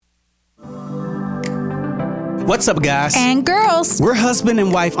What's up, guys? And girls. We're husband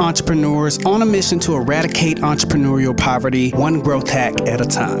and wife entrepreneurs on a mission to eradicate entrepreneurial poverty, one growth hack at a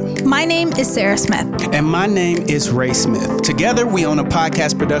time. My name is Sarah Smith. And my name is Ray Smith. Together, we own a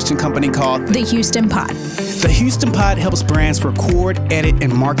podcast production company called The Houston Pod. The Houston Pod helps brands record, edit,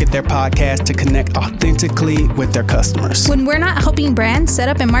 and market their podcast to connect authentically with their customers. When we're not helping brands set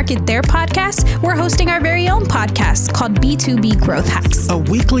up and market their podcasts, we're hosting our very own podcast called B2B Growth Hacks. A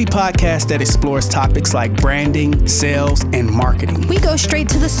weekly podcast that explores topics like branding, sales, and marketing. We go straight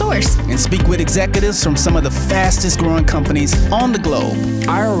to the source and speak with executives from some of the fastest growing companies on the globe.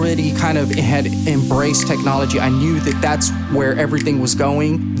 I already kind of had embraced technology. I knew that that's where everything was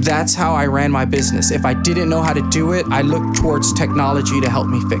going. That's how I ran my business. If I didn't know how to do it, I looked towards technology to help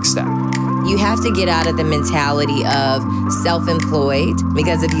me fix that. You have to get out of the mentality of self-employed,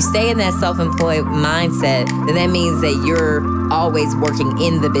 because if you stay in that self-employed mindset, then that means that you're always working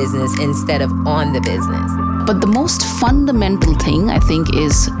in the business instead of on the business. But the most fundamental thing, I think,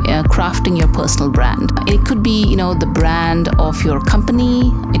 is crafting your personal brand. It could be, the brand of your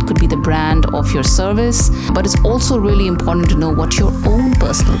company. It could be the brand of your service. But it's also really important to know what your own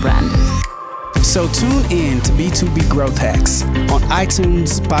personal brand is. So tune in to B2B Growth Hacks on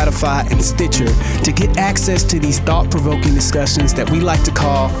iTunes, Spotify, and Stitcher to get access to these thought-provoking discussions that we like to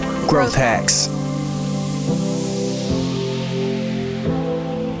call Growth Hacks.